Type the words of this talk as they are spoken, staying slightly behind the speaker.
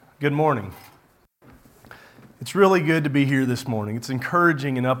Good morning. It's really good to be here this morning. It's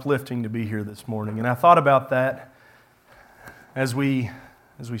encouraging and uplifting to be here this morning. And I thought about that as we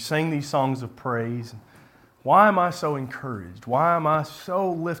sang these songs of praise. Why am I so encouraged? Why am I so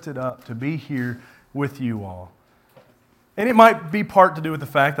lifted up to be here with you all? And it might be part to do with the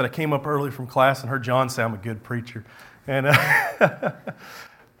fact that I came up early from class and heard John say I'm a good preacher. And but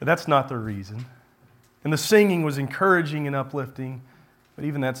that's not the reason. And the singing was encouraging and uplifting. But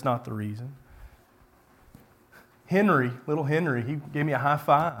even that's not the reason. Little Henry, he gave me a high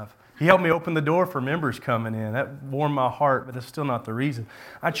five. He helped me open the door for members coming in. That warmed my heart, but that's still not the reason.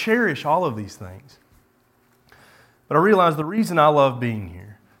 I cherish all of these things. But I realize the reason I love being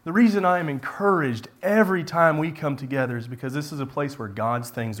here, the reason I am encouraged every time we come together is because this is a place where God's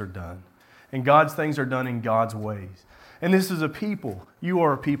things are done. And God's things are done in God's ways. And this is a people, you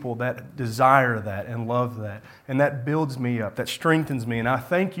are a people that desire that and love that. And that builds me up, that strengthens me. And I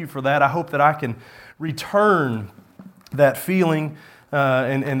thank you for that. I hope that I can return that feeling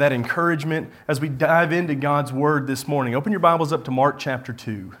and that encouragement as we dive into God's Word this morning. Open your Bibles up to Mark chapter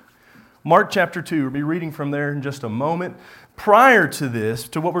 2. Mark chapter 2, we'll be reading from there in just a moment. Prior to this,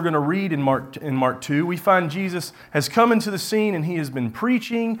 to what we're going to read in Mark 2, we find Jesus has come into the scene and He has been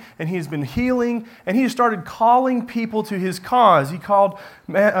preaching and He has been healing and He has started calling people to His cause. He called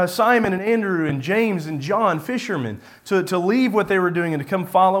Simon and Andrew and James and John, fishermen, to leave what they were doing and to come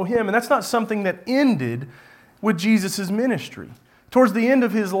follow Him. And that's not something that ended with Jesus' ministry. Towards the end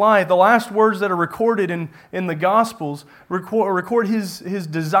of His life, the last words that are recorded in the Gospels record His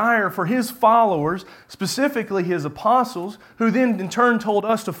desire for His followers, specifically His apostles, who then in turn told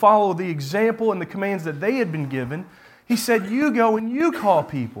us to follow the example and the commands that they had been given. He said, you go and you call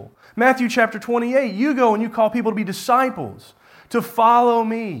people. Matthew chapter 28, you go and you call people to be disciples, to follow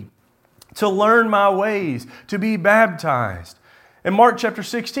me, to learn my ways, to be baptized. In Mark chapter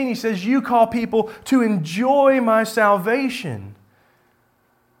 16, He says, you call people to enjoy my salvation.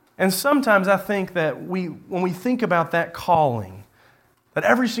 And sometimes I think that when we think about that calling, that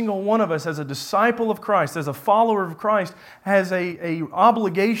every single one of us as a disciple of Christ, as a follower of Christ, has a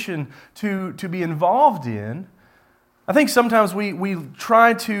obligation to be involved in, I think sometimes we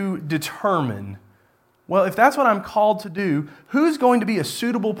try to determine, well, if that's what I'm called to do, who's going to be a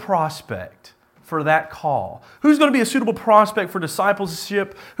suitable prospect for that call? Who's going to be a suitable prospect for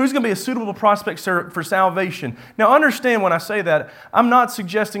discipleship? Who's going to be a suitable prospect for salvation? Now understand when I say that, I'm not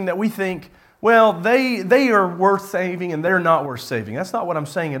suggesting that we think, well, they are worth saving and they're not worth saving. That's not what I'm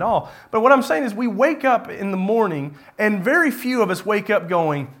saying at all. But what I'm saying is we wake up in the morning and very few of us wake up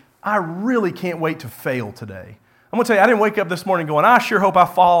going, I really can't wait to fail today. I'm going to tell you, I didn't wake up this morning going, I sure hope I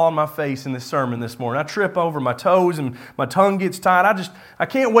fall on my face in this sermon this morning. I trip over my toes and my tongue gets tied. I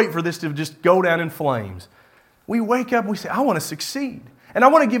can't wait for this to just go down in flames. We wake up and we say, I want to succeed. And I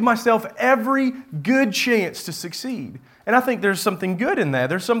want to give myself every good chance to succeed. And I think there's something good in that.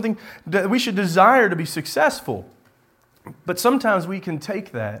 There's something that we should desire to be successful. But sometimes we can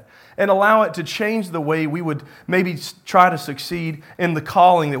take that and allow it to change the way we would maybe try to succeed in the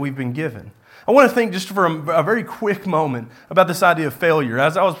calling that we've been given. I want to think just for a very quick moment about this idea of failure.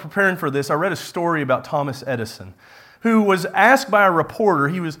 As I was preparing for this, I read a story about Thomas Edison, who was asked by a reporter.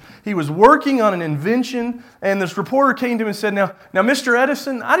 He was working on an invention, and this reporter came to him and said, Now, Mr.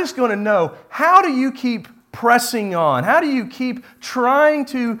 Edison, I just want to know, how do you keep pressing on? How do you keep trying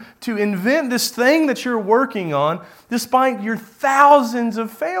to invent this thing that you're working on despite your thousands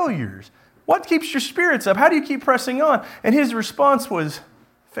of failures? What keeps your spirits up? How do you keep pressing on? And his response was,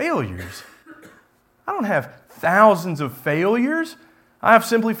 failures. I don't have thousands of failures. I have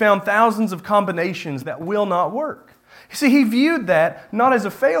simply found thousands of combinations that will not work. You see, he viewed that not as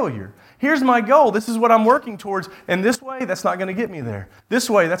a failure. Here's my goal. This is what I'm working towards. And this way, that's not going to get me there. This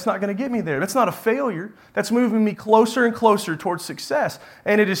way, that's not going to get me there. That's not a failure. That's moving me closer and closer towards success.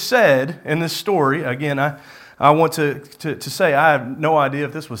 And it is said in this story, again, I want to say I have no idea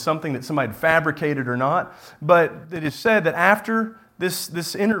if this was something that somebody had fabricated or not, but it is said that after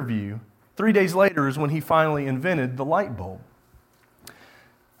this interview, 3 days later is when he finally invented the light bulb.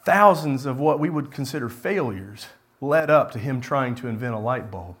 Thousands of what we would consider failures led up to him trying to invent a light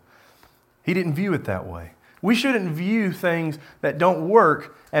bulb. He didn't view it that way. We shouldn't view things that don't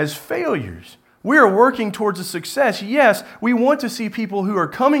work as failures. We are working towards a success. Yes, we want to see people who are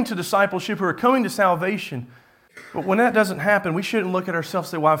coming to discipleship, who are coming to salvation. But when that doesn't happen, we shouldn't look at ourselves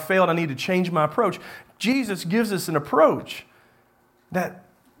and say, well, I failed, I need to change my approach. Jesus gives us an approach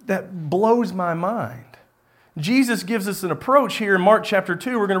that blows my mind. Jesus gives us an approach here in Mark chapter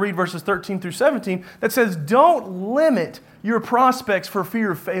 2. We're going to read verses 13 through 17 that says, don't limit your prospects for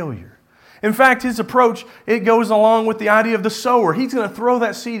fear of failure. In fact, his approach, it goes along with the idea of the sower. He's going to throw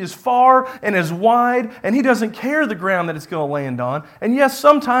that seed as far and as wide, and he doesn't care the ground that it's going to land on. And yes,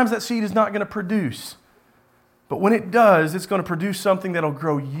 sometimes that seed is not going to produce. But when it does, it's going to produce something that will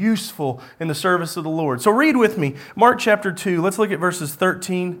grow useful in the service of the Lord. So read with me, Mark chapter 2. Let's look at verses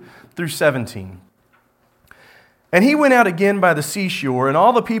 13 through 17. And he went out again by the seashore, and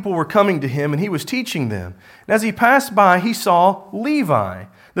all the people were coming to him, and he was teaching them. And as he passed by, he saw Levi,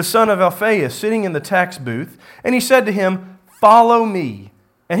 the son of Alphaeus, sitting in the tax booth. And he said to him, "Follow me."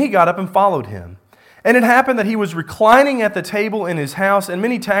 And he got up and followed him. And it happened that he was reclining at the table in his house, and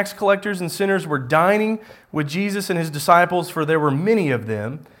many tax collectors and sinners were dining with Jesus and his disciples, for there were many of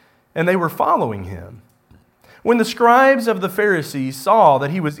them, and they were following him. When the scribes of the Pharisees saw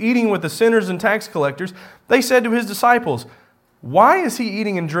that he was eating with the sinners and tax collectors, they said to his disciples, "Why is he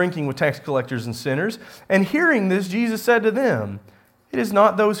eating and drinking with tax collectors and sinners?" And hearing this, Jesus said to them, "It is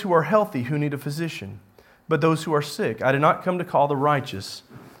not those who are healthy who need a physician, but those who are sick. I did not come to call the righteous,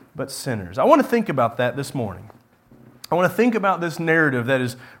 but sinners." I want to think about that this morning. I want to think about this narrative that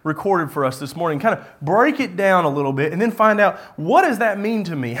is recorded for us this morning, kind of break it down a little bit, and then find out, what does that mean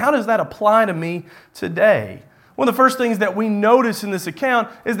to me? How does that apply to me today? One of the first things that we notice in this account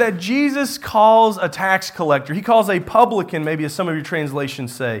is that Jesus calls a tax collector. He calls a publican, maybe as some of your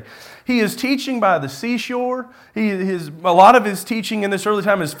translations say. He is teaching by the seashore. A lot of his teaching in this early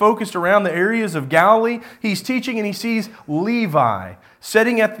time is focused around the areas of Galilee. He's teaching and he sees Levi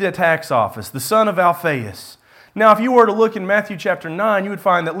sitting at the tax office, the son of Alphaeus. Now, if you were to look in Matthew chapter 9, you would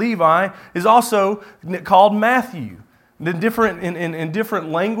find that Levi is also called Matthew. In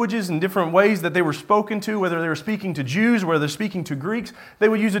different languages and different ways that they were spoken to, whether they were speaking to Jews, whether they're speaking to Greeks, they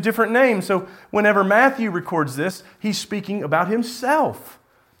would use a different name. So whenever Matthew records this, he's speaking about himself.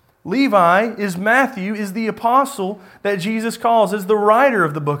 Levi is Matthew, is the apostle that Jesus calls, is the writer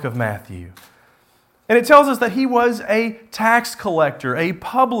of the book of Matthew. And it tells us that he was a tax collector, a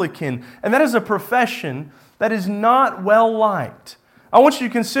publican, and that is a profession that is not well liked. I want you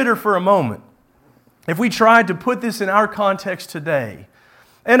to consider for a moment, if we tried to put this in our context today,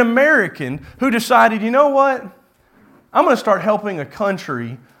 an American who decided, you know what, I'm going to start helping a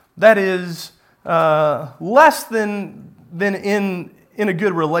country that is less than in a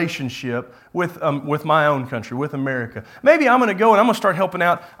good relationship with my own country, with America. Maybe I'm going to go and I'm going to start helping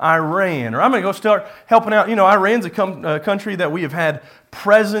out Iran, or I'm going to go start helping out, Iran's a country that we have had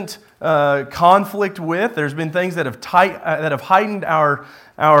present conflict with. There's been things that have heightened our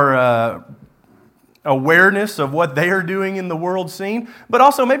awareness of what they are doing in the world scene, but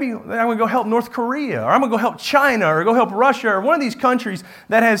also maybe I'm going to go help North Korea, or I'm going to go help China, or go help Russia, or one of these countries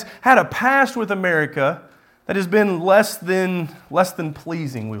that has had a past with America that has been less than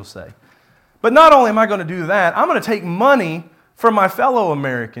pleasing, we'll say. But not only am I going to do that, I'm going to take money from my fellow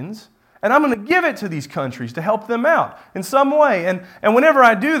Americans, and I'm going to give it to these countries to help them out in some way. And whenever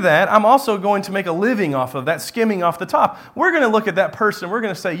I do that, I'm also going to make a living off of that, skimming off the top. We're going to look at that person. We're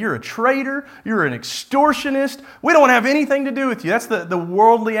going to say, you're a traitor. You're an extortionist. We don't want to have anything to do with you. That's the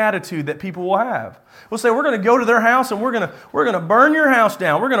worldly attitude that people will have. We'll say, we're going to go to their house and we're going to burn your house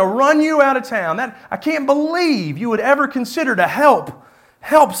down. We're going to run you out of town. I can't believe you would ever consider to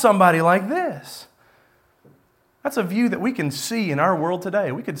help somebody like this. That's a view that we can see in our world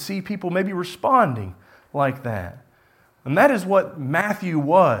today. We could see people maybe responding like that. And that is what Matthew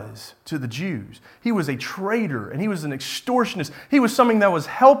was to the Jews. He was a traitor and he was an extortionist. He was something that was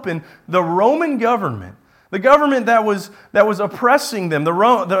helping the Roman government, the government that was oppressing them,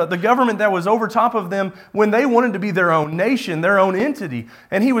 the government that was over top of them when they wanted to be their own nation, their own entity.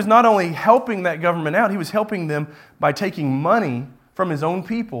 And he was not only helping that government out, he was helping them by taking money from his own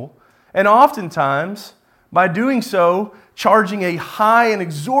people, and oftentimes, by doing so, charging a high and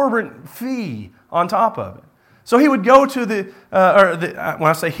exorbitant fee on top of it. So he would go to when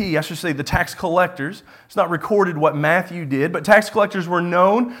I say he, I should say the tax collectors. It's not recorded what Matthew did, but tax collectors were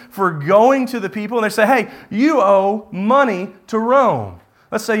known for going to the people and they say, hey, you owe money to Rome.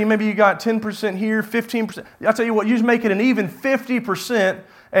 Let's say maybe you got 10% here, 15%. I'll tell you what, you just make it an even 50%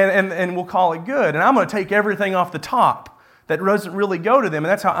 and we'll call it good. And I'm going to take everything off the top that doesn't really go to them,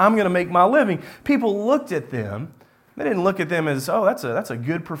 and that's how I'm going to make my living. People looked at them. They didn't look at them as, oh, that's a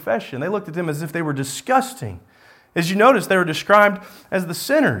good profession. They looked at them as if they were disgusting. As you notice, they were described as the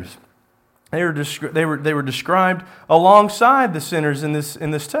sinners. They were described alongside the sinners in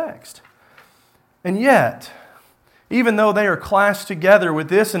this text. And yet, even though they are classed together with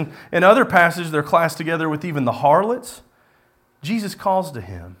this, and in other passages they're classed together with even the harlots, Jesus calls to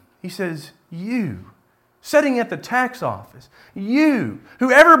him. He says, you, sitting at the tax office, you,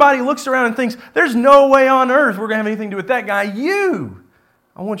 who everybody looks around and thinks, there's no way on earth we're going to have anything to do with that guy, you,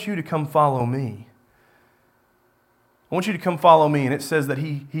 I I want you to come follow me. I want you to come follow me. And it says that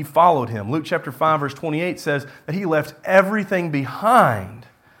he followed him. Luke chapter 5, verse 28 says that he left everything behind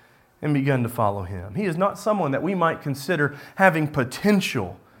and begun to follow him. He is not someone that we might consider having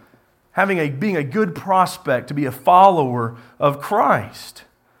potential, being a good prospect to be a follower of Christ.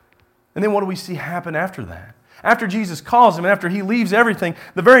 And then what do we see happen after that? After Jesus calls him and after he leaves everything,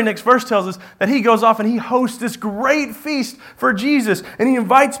 the very next verse tells us that he goes off and he hosts this great feast for Jesus. And he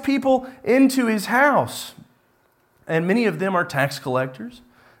invites people into his house. And many of them are tax collectors.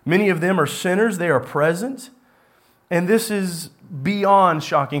 Many of them are sinners. They are present. And this is beyond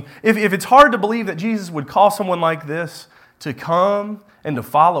shocking. If it's hard to believe that Jesus would call someone like this to come and to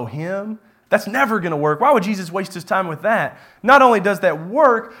follow him, that's never going to work. Why would Jesus waste his time with that? Not only does that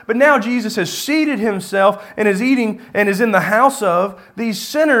work, but now Jesus has seated himself and is eating and is in the house of these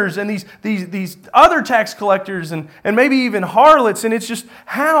sinners and these other tax collectors and maybe even harlots. And it's just,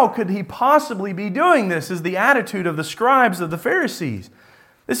 how could he possibly be doing this, is the attitude of the scribes of the Pharisees.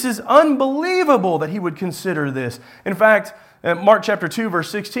 This is unbelievable that he would consider this. In fact, in Mark chapter 2, verse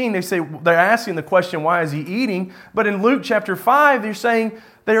 16, they're asking the question, why is he eating? But in Luke chapter 5, they're saying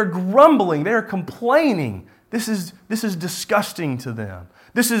they are grumbling, they are complaining. This is disgusting to them.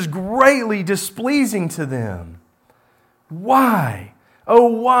 This is greatly displeasing to them. Why? Oh,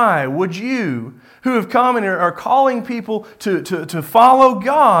 why would you, who have come and are calling people to follow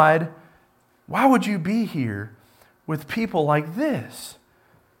God, why would you be here with people like this?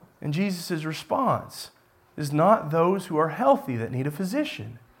 And Jesus' response is not those who are healthy that need a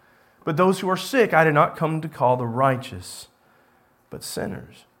physician, but those who are sick. I did not come to call the righteous, but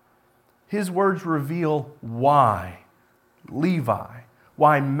sinners. His words reveal why Levi,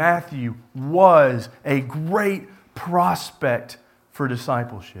 why Matthew was a great prospect for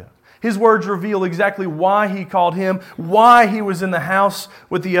discipleship. His words reveal exactly why he called him, why he was in the house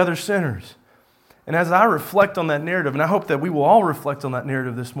with the other sinners. And as I reflect on that narrative, and I hope that we will all reflect on that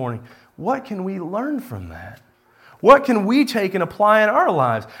narrative this morning, what can we learn from that? What can we take and apply in our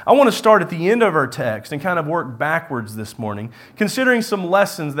lives? I want to start at the end of our text and kind of work backwards this morning, considering some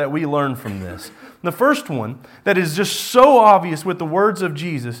lessons that we learn from this. The first one that is just so obvious with the words of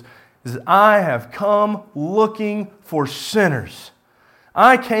Jesus is, I have come looking for sinners.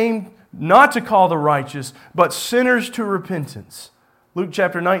 I came not to call the righteous, but sinners to repentance. Luke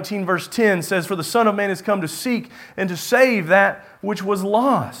chapter 19, verse 10 says, for the Son of Man has come to seek and to save that which was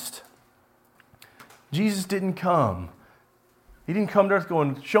lost. Jesus didn't come. He didn't come to earth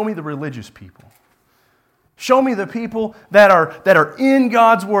going, show me the religious people. Show me the people that are in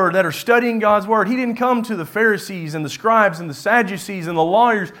God's Word, that are studying God's Word. He didn't come to the Pharisees and the scribes and the Sadducees and the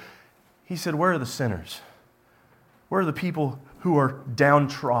lawyers. He said, where are the sinners? Where are the people who are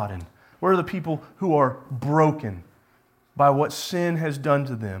downtrodden? Where are the people who are broken by what sin has done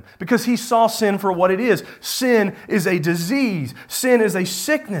to them? Because he saw sin for what it is. Sin is a disease. Sin is a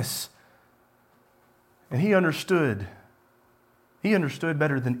sickness. And he understood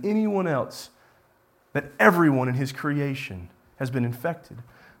better than anyone else that everyone in his creation has been infected.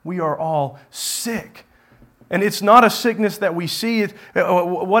 We are all sick. And it's not a sickness that we see.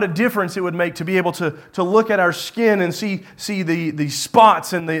 What a difference it would make to be able to look at our skin and see the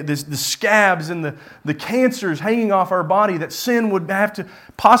spots and the scabs and the cancers hanging off our body that sin would have to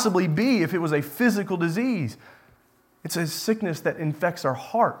possibly be if it was a physical disease. It's a sickness that infects our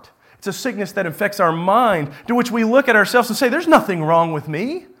heart. It's a sickness that infects our mind, to which we look at ourselves and say, there's nothing wrong with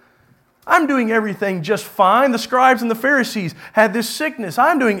me. I'm doing everything just fine. The scribes and the Pharisees had this sickness.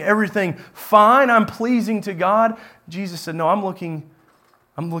 I'm doing everything fine. I'm pleasing to God. Jesus said, no, I'm looking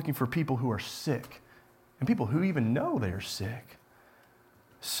for people who are sick and people who even know they are sick.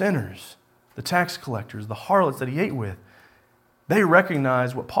 Sinners, the tax collectors, the harlots that he ate with, they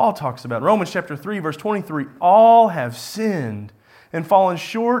recognize what Paul talks about. Romans chapter 3, verse 23, all have sinned and fallen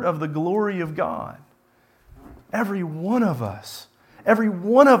short of the glory of God. Every one of us, every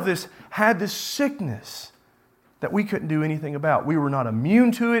one of us had this sickness that we couldn't do anything about. We were not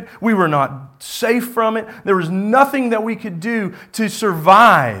immune to it. We were not safe from it. There was nothing that we could do to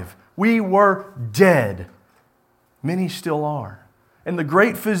survive. We were dead. Many still are. And the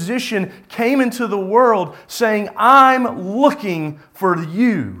great physician came into the world saying, I'm looking for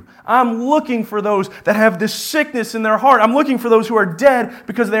you. I'm looking for those that have this sickness in their heart. I'm looking for those who are dead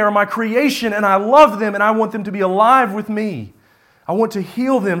because they are my creation and I love them and I want them to be alive with me. I want to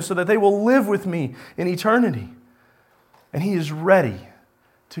heal them so that they will live with me in eternity. And he is ready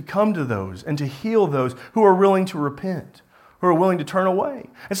to come to those and to heal those who are willing to repent, who are willing to turn away.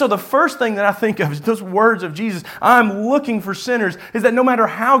 And so the first thing that I think of is those words of Jesus, I'm looking for sinners, is that no matter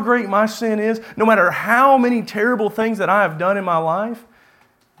how great my sin is, no matter how many terrible things that I have done in my life,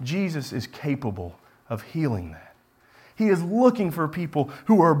 Jesus is capable of healing that. He is looking for people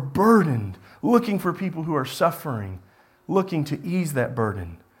who are burdened, looking for people who are suffering, looking to ease that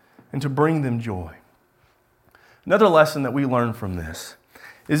burden and to bring them joy. Another lesson that we learn from this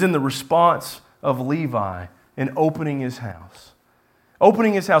is in the response of Levi in opening his house.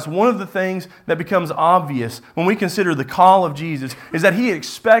 Opening his house, one of the things that becomes obvious when we consider the call of Jesus is that he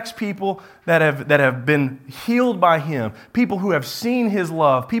expects people that have been healed by him, people who have seen his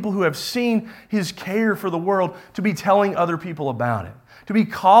love, people who have seen his care for the world, to be telling other people about it, to be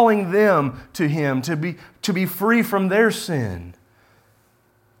calling them to him, to be free from their sin.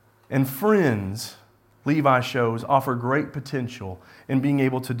 And friends, Levi shows, offer great potential in being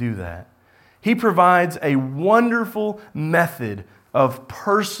able to do that. He provides a wonderful method of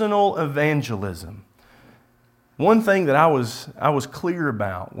personal evangelism. One thing that I was clear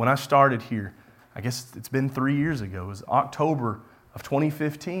about when I started here, I guess it's been 3 years ago, it was October of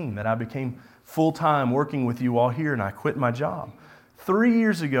 2015 that I became full-time working with you all here and I quit my job. 3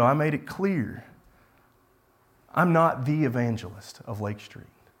 years ago, I made it clear, I'm not the evangelist of Lake Street.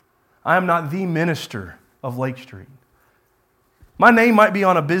 I am not the minister of Lake Street. My name might be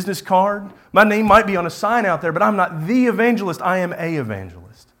on a business card. My name might be on a sign out there, but I'm not the evangelist. I am a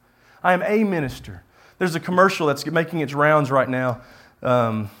evangelist. I am a minister. There's a commercial that's making its rounds right now.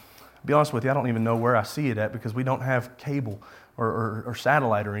 To be honest with you, I don't even know where I see it at because we don't have cable or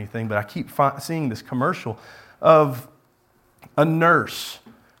satellite or anything, but I keep seeing this commercial of a nurse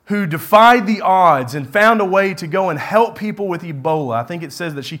who defied the odds and found a way to go and help people with Ebola. I think it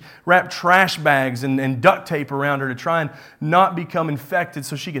says that she wrapped trash bags and duct tape around her to try and not become infected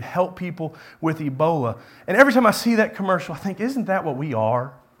so she could help people with Ebola. And every time I see that commercial, I think, isn't that what we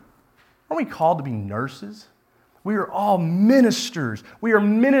are? Aren't we called to be nurses? We are all ministers. We are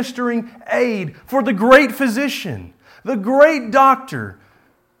ministering aid for the great physician, the great doctor.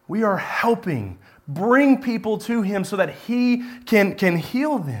 We are helping bring people to him so that he can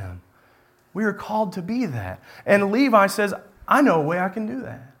heal them. We are called to be that. And Levi says, I know a way I can do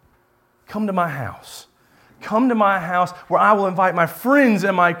that. Come to my house. Come to my house where I will invite my friends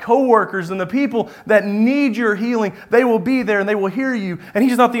and my coworkers and the people that need your healing. They will be there and they will hear you. And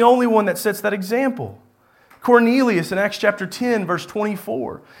he's not the only one that sets that example. Cornelius in Acts chapter 10, verse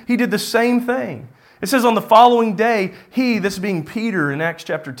 24, he did the same thing. It says on the following day, this being Peter in Acts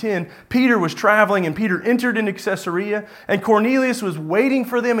chapter 10, Peter was traveling and Peter entered into Caesarea and Cornelius was waiting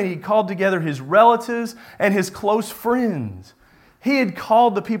for them and he called together his relatives and his close friends. He had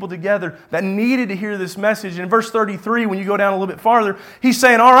called the people together that needed to hear this message. In verse 33, when you go down a little bit farther, he's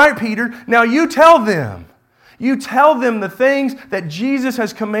saying, all right, Peter, now you tell them. You tell them the things that Jesus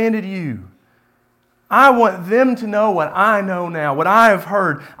has commanded you. I want them to know what I know now, what I have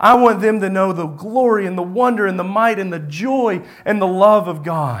heard. I want them to know the glory and the wonder and the might and the joy and the love of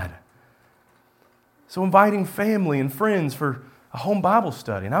God. So inviting family and friends for a home Bible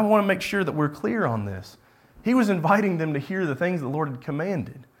study. And I want to make sure that we're clear on this. He was inviting them to hear the things the Lord had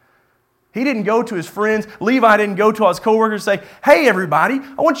commanded. He didn't go to his friends. Levi didn't go to all his coworkers and say, hey, everybody,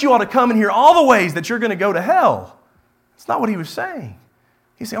 I want you all to come and hear all the ways that you're going to go to hell. That's not what he was saying.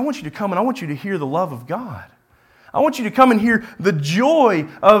 He said, I want you to come and I want you to hear the love of God. I want you to come and hear the joy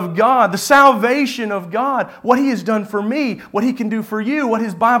of God, the salvation of God, what He has done for me, what He can do for you, what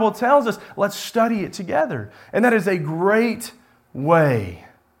His Bible tells us. Let's study it together. And that is a great way.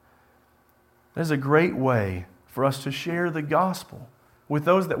 That is a great way for us to share the gospel with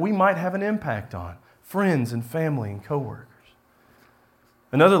those that we might have an impact on, friends and family and coworkers.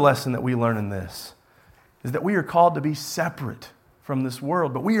 Another lesson that we learn in this is that we are called to be separate from this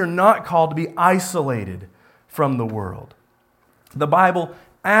world, but we are not called to be isolated from the world. The Bible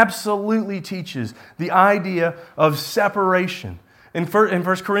absolutely teaches the idea of separation. In 1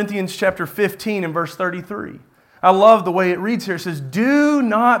 Corinthians chapter 15 and verse 33, I love the way it reads here. It says, do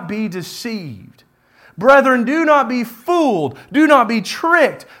not be deceived. Brethren, do not be fooled. Do not be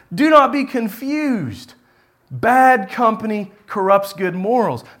tricked. Do not be confused. Bad company corrupts good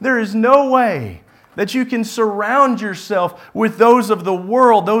morals. There is no way that you can surround yourself with those of the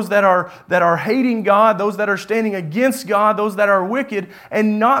world, those that are hating God, those that are standing against God, those that are wicked,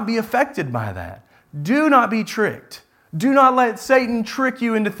 and not be affected by that. Do not be tricked. Do not let Satan trick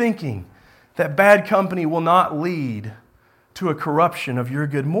you into thinking that bad company will not lead to a corruption of your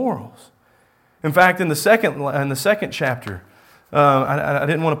good morals. In fact, in the second chapter, I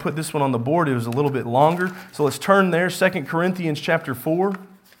didn't want to put this one on the board. It was a little bit longer. So let's turn there, 2 Corinthians chapter 4.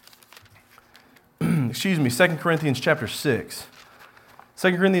 2 Corinthians chapter 6.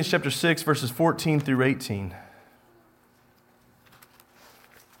 2 Corinthians chapter 6, verses 14 through 18.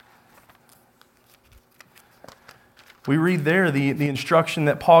 We read there the instruction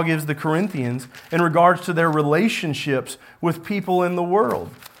that Paul gives the Corinthians in regards to their relationships with people in the world.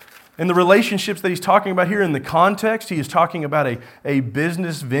 And the relationships that he's talking about here in the context, he is talking about a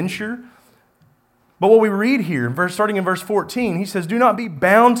business venture. But what we read here, starting in verse 14, he says, "Do not be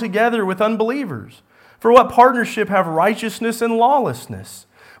bound together with unbelievers. For what partnership have righteousness and lawlessness?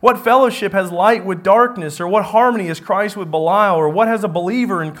 What fellowship has light with darkness? Or what harmony has Christ with Belial? Or what has a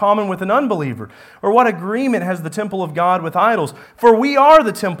believer in common with an unbeliever? Or what agreement has the temple of God with idols? For we are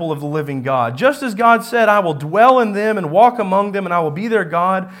the temple of the living God. Just as God said, I will dwell in them and walk among them, and I will be their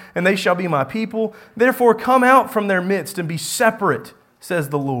God, and they shall be my people. Therefore come out from their midst and be separate, says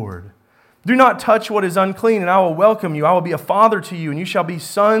the Lord. Do not touch what is unclean, and I will welcome you. I will be a father to you, and you shall be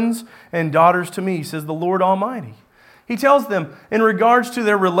sons and daughters to me, says the Lord Almighty." He tells them in regards to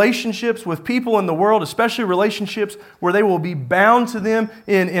their relationships with people in the world, especially relationships where they will be bound to them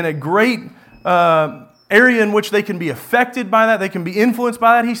in a great area in which they can be affected by that, they can be influenced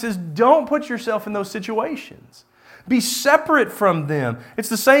by that. He says, don't put yourself in those situations. Be separate from them. It's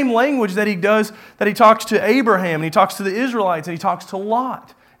the same language that he talks to Abraham, and he talks to the Israelites, and he talks to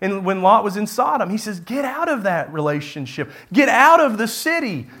Lot. And when Lot was in Sodom, he says, get out of that relationship. Get out of the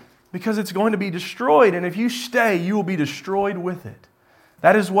city, because it's going to be destroyed. And if you stay, you will be destroyed with it.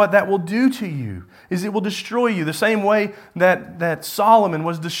 That is what that will do to you, is it will destroy you. The same way that Solomon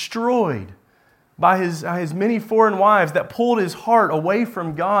was destroyed by his many foreign wives that pulled his heart away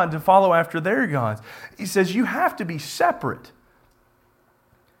from God to follow after their gods. He says you have to be separate,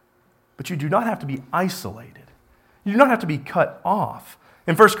 but you do not have to be isolated. You do not have to be cut off.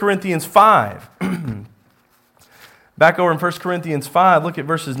 In 1 Corinthians 5, back over in 1 Corinthians 5, look at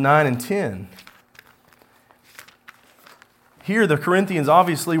verses 9 and 10. Here, the Corinthians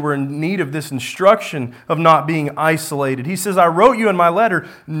obviously were in need of this instruction of not being isolated. He says, I wrote you in my letter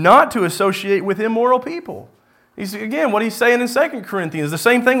not to associate with immoral people. Again, what he's saying in 2 Corinthians, the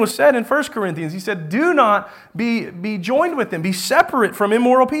same thing was said in 1 Corinthians. He said, do not be joined with them. Be separate from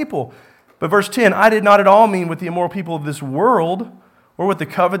immoral people. But verse 10, I did not at all mean with the immoral people of this world, or with the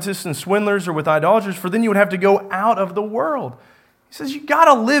covetous and swindlers, or with idolaters, for then you would have to go out of the world. He says you got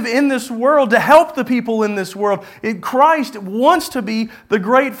to live in this world to help the people in this world. Christ wants to be the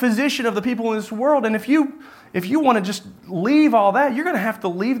great physician of the people in this world. And if you want to just leave all that, you're going to have to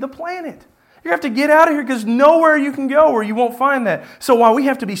leave the planet. You have to get out of here, because nowhere you can go where you won't find that. So while we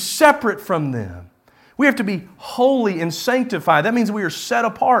have to be separate from them, we have to be holy and sanctified. That means we are set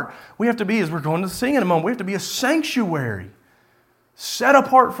apart. We have to be, as we're going to sing in a moment, we have to be a sanctuary. Set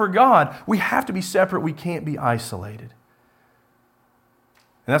apart for God. We have to be separate. We can't be isolated.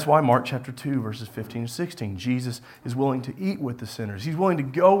 And that's why Mark chapter 2, verses 15 and 16, Jesus is willing to eat with the sinners. He's willing to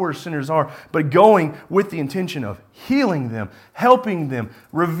go where sinners are, but going with the intention of healing them, helping them,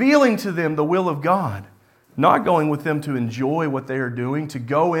 revealing to them the will of God. Not going with them to enjoy what they are doing, to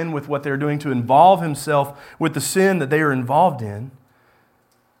go in with what they're doing, to involve himself with the sin that they are involved in,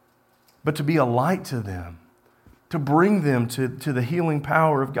 but to be a light to them, to bring them to the healing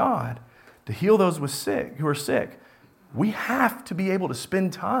power of God, to heal those who are sick. We have to be able to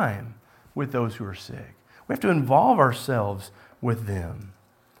spend time with those who are sick. We have to involve ourselves with them.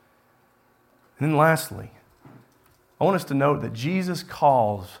 And then lastly, I want us to note that Jesus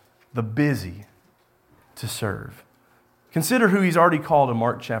calls the busy to serve. Consider who he's already called in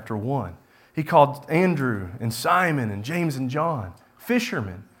Mark chapter 1. He called Andrew and Simon and James and John,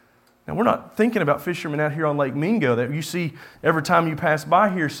 fishermen. Now, we're not thinking about fishermen out here on Lake Mingo that you see every time you pass by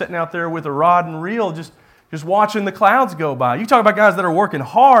here, sitting out there with a rod and reel, just watching the clouds go by. You talk about guys that are working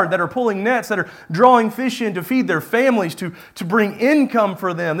hard, that are pulling nets, that are drawing fish in to feed their families, to bring income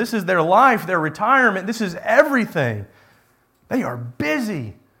for them. This is their life, their retirement. This is everything. They are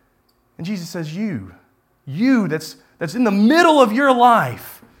busy. And Jesus says, you that's in the middle of your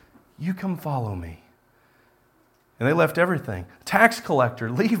life, you come follow me. And they left everything. Tax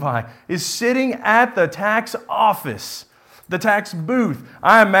collector, Levi, is sitting at the tax office, the tax booth.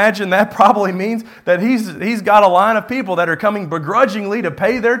 I imagine that probably means that he's got a line of people that are coming begrudgingly to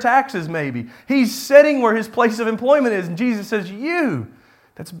pay their taxes maybe. He's sitting where his place of employment is, and Jesus says, you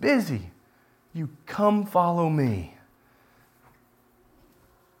that's busy, you come follow me.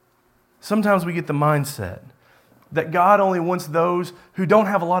 Sometimes we get the mindset that God only wants those who don't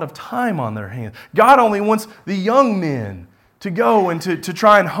have a lot of time on their hands. God only wants the young men to go and to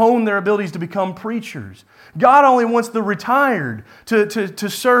try and hone their abilities to become preachers. God only wants the retired to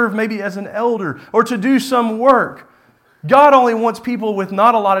serve maybe as an elder or to do some work. God only wants people with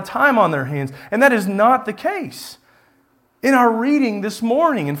not a lot of time on their hands. And that is not the case. In our reading this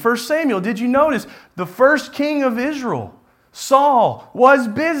morning in 1 Samuel, did you notice the first king of Israel, Saul, was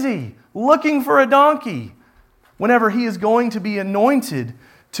busy looking for a donkey, whenever he is going to be anointed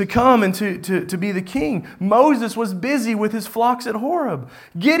to come and to be the king. Moses was busy with his flocks at Horeb.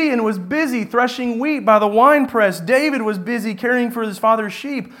 Gideon was busy threshing wheat by the winepress. David was busy caring for his father's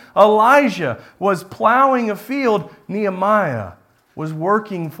sheep. Elijah was plowing a field. Nehemiah was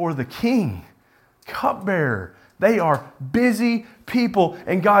working for the king. Cupbearer. They are busy people.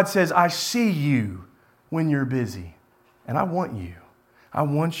 And God says, I see you when you're busy. And I want you. I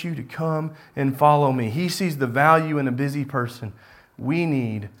want you to come and follow me. He sees the value in a busy person. We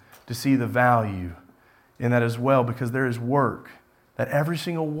need to see the value in that as well, because there is work that every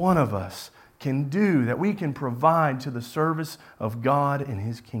single one of us can do, that we can provide to the service of God and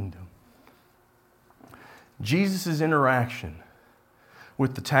His kingdom. Jesus' interaction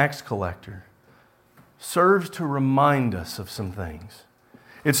with the tax collector serves to remind us of some things.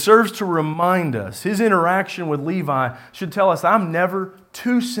 It serves to remind us. His interaction with Levi should tell us, I'm never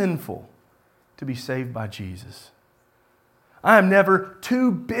too sinful to be saved by Jesus. I am never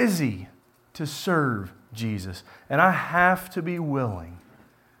too busy to serve Jesus. And I have to be willing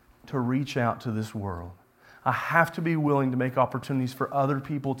to reach out to this world. I have to be willing to make opportunities for other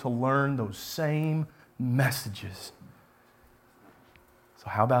people to learn those same messages. So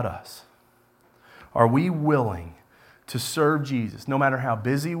how about us? Are we willing to serve Jesus no matter how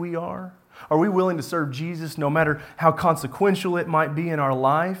busy we are? Are we willing to serve Jesus no matter how consequential it might be in our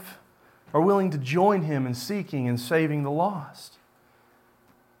life? Are willing to join Him in seeking and saving the lost?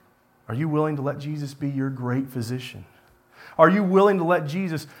 Are you willing to let Jesus be your great physician? Are you willing to let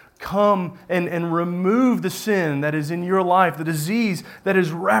Jesus come and remove the sin that is in your life, the disease that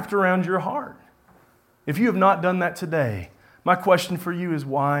is wrapped around your heart? If you have not done that today, my question for you is,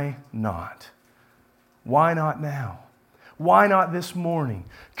 why not? Why not now? Why not this morning?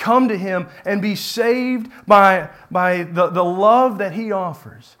 Come to Him and be saved by the love that He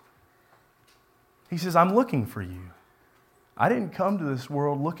offers. He says, I'm looking for you. I didn't come to this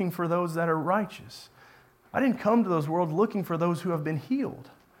world looking for those that are righteous. I didn't come to this world looking for those who have been healed.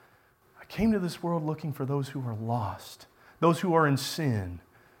 I came to this world looking for those who are lost, those who are in sin,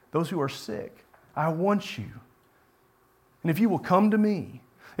 those who are sick. I want you. And if you will come to me,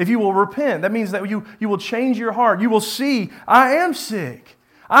 if you will repent, that means that you will change your heart. You will see, I am sick.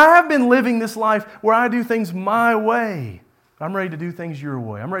 I have been living this life where I do things my way. I'm ready to do things your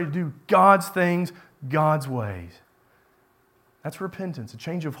way. I'm ready to do God's things God's ways. That's repentance, a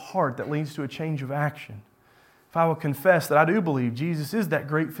change of heart that leads to a change of action. If I will confess that I do believe Jesus is that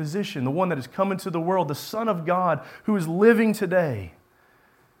great physician, the one that has come into the world, the Son of God who is living today,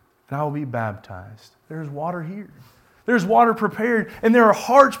 and I will be baptized. There's water here. There's water prepared, and there are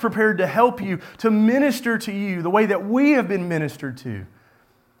hearts prepared to help you, to minister to you the way that we have been ministered to.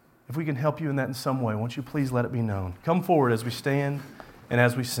 If we can help you in that in some way, won't you please let it be known? Come forward as we stand and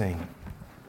as we sing.